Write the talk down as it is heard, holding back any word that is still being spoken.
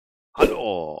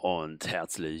Hallo und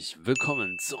herzlich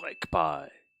willkommen zurück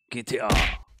bei GTA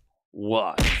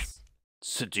Vice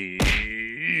City.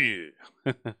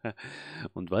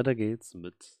 Und weiter geht's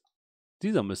mit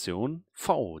dieser Mission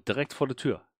V, direkt vor der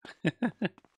Tür.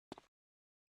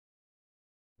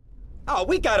 Oh,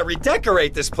 we gotta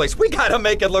redecorate this place. We gotta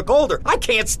make it look older. I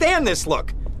can't stand this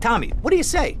look. Tommy, what do you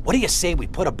say? What do you say we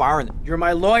put a bar in the... You're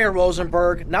my lawyer,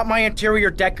 Rosenberg, not my interior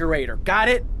decorator. Got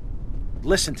it?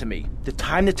 Listen to me. The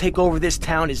time to take over this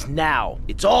town is now.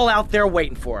 It's all out there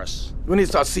waiting for us. We need to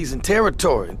start seizing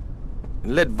territory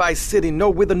and let Vice City know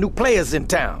we're the new players in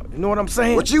town. You know what I'm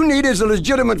saying? What you need is a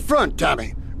legitimate front,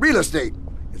 Tommy. Real estate.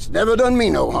 It's never done me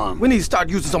no harm. We need to start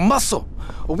using some muscle,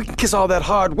 or we can kiss all that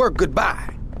hard work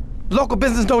goodbye. Local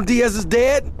business know Diaz is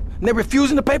dead, and they're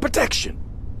refusing to pay protection.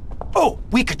 Oh,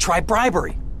 we could try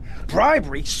bribery.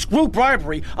 Bribery? Screw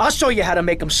bribery. I'll show you how to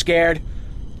make them scared.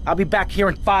 I'll be back here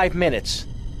in 5 minutes.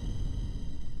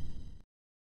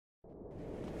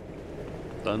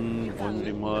 Dann wollen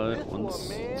wir mal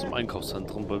uns zum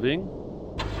Einkaufszentrum bewegen.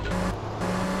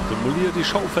 Demolier die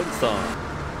Schaufenster.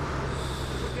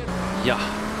 Ja.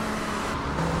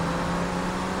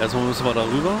 Erstmal müssen wir da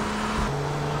rüber.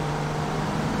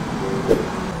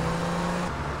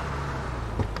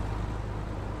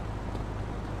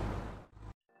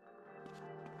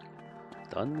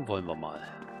 Dann wollen wir mal.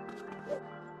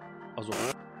 Also,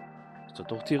 ist das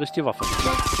doch die richtige Waffe. I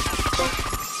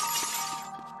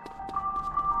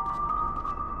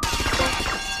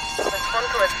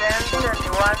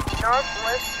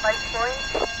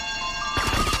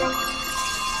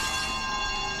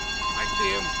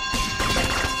see him.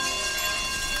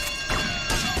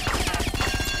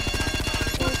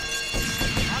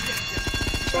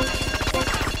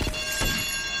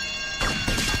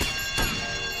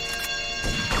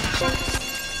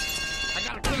 I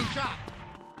got a clean shot.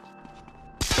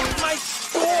 My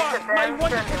store! My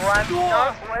wonderful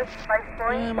store!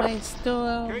 My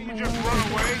store. Can't you just run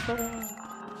away?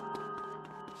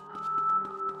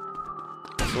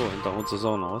 So, hinter uns ist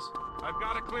auch noch was. I've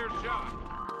got a clear shot.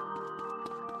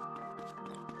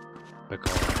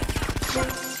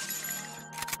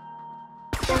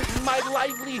 My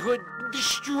livelihood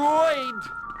destroyed!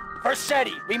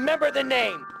 Versetti, remember the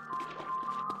name!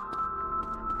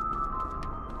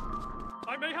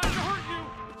 I may have to hurt you.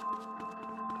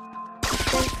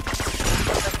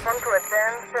 Respond to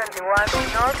attend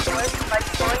 71 Northwest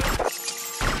 5 Point.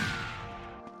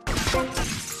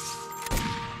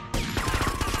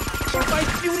 My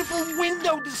beautiful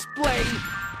window display!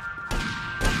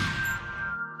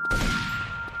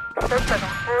 Suspect on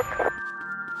foot.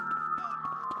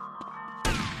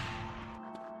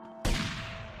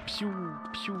 Pew,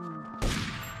 pew.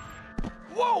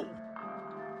 Whoa!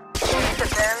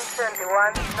 Attend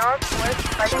 71 Northwest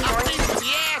 5 Point.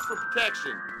 The ass for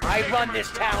protection. I run this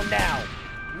town now.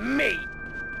 Me!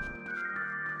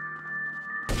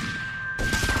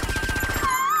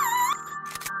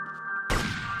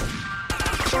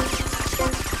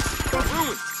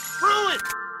 Ruin! Ruin!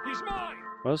 He's mine!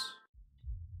 Was?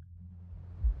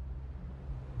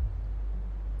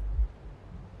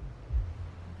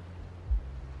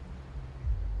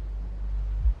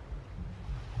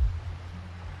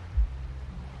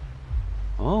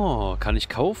 Oh, kann ich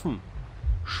kaufen.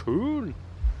 Schön.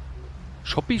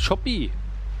 Shoppi, Shoppi.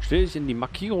 Stelle ich in die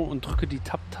Markierung und drücke die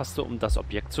Tab-Taste, um das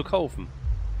Objekt zu kaufen.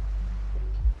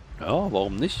 Ja,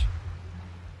 warum nicht?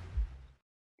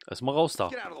 Erstmal raus da.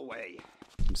 Get out of the way.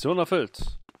 Mission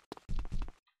erfüllt.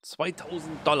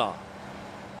 $2000.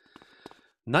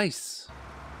 Nice.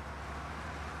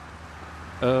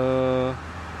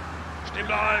 Steh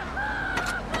bleiben!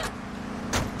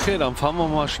 Okay, dann fahren wir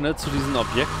mal schnell zu diesen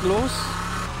Objekten los.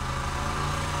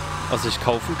 Was ich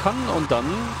kaufen kann und dann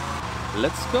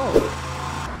let's go.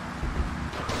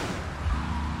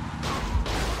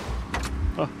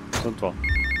 Ah, sind wir.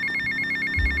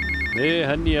 Nee,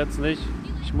 Handy jetzt nicht.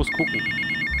 Ich muss gucken.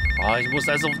 Ah, ich muss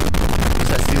also... Das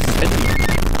heißt dieses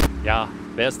Handy. Ja,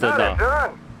 wer ist denn da?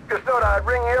 Son. Just thought I'd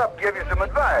ring you up, give you some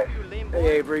advice.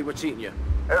 Hey, Avery, what's eating you?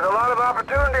 There's a lot of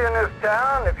opportunity in this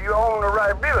town if you own the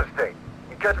right real estate.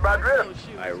 You catch my drift?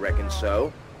 I reckon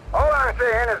so. All I'm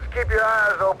saying is keep your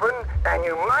eyes open, and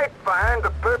you might find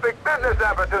the perfect business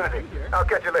opportunity. I'll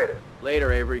catch you later.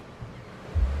 Later, Avery.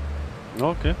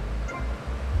 Okay.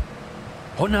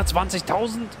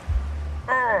 120.000?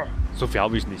 So viel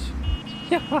habe ich nicht.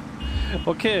 Ja,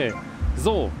 okay.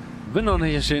 So, wenn noch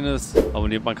nicht erschienen ist,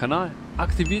 abonniert meinen Kanal,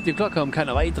 aktiviert die Glocke, um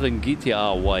keine weiteren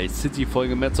GTA Vice City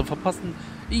Folgen mehr zu verpassen.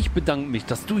 Ich bedanke mich,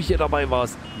 dass du hier dabei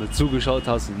warst, mit zugeschaut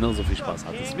hast und genauso viel Spaß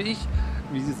hattest wie ich.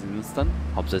 Wir sehen uns dann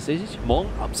hauptsächlich morgen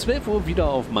ab 12 Uhr wieder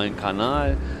auf meinem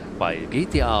Kanal. bei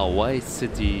GTA Vice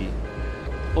City.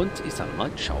 Und ich sag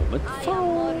mal, ciao mit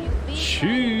V.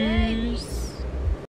 Tschüss.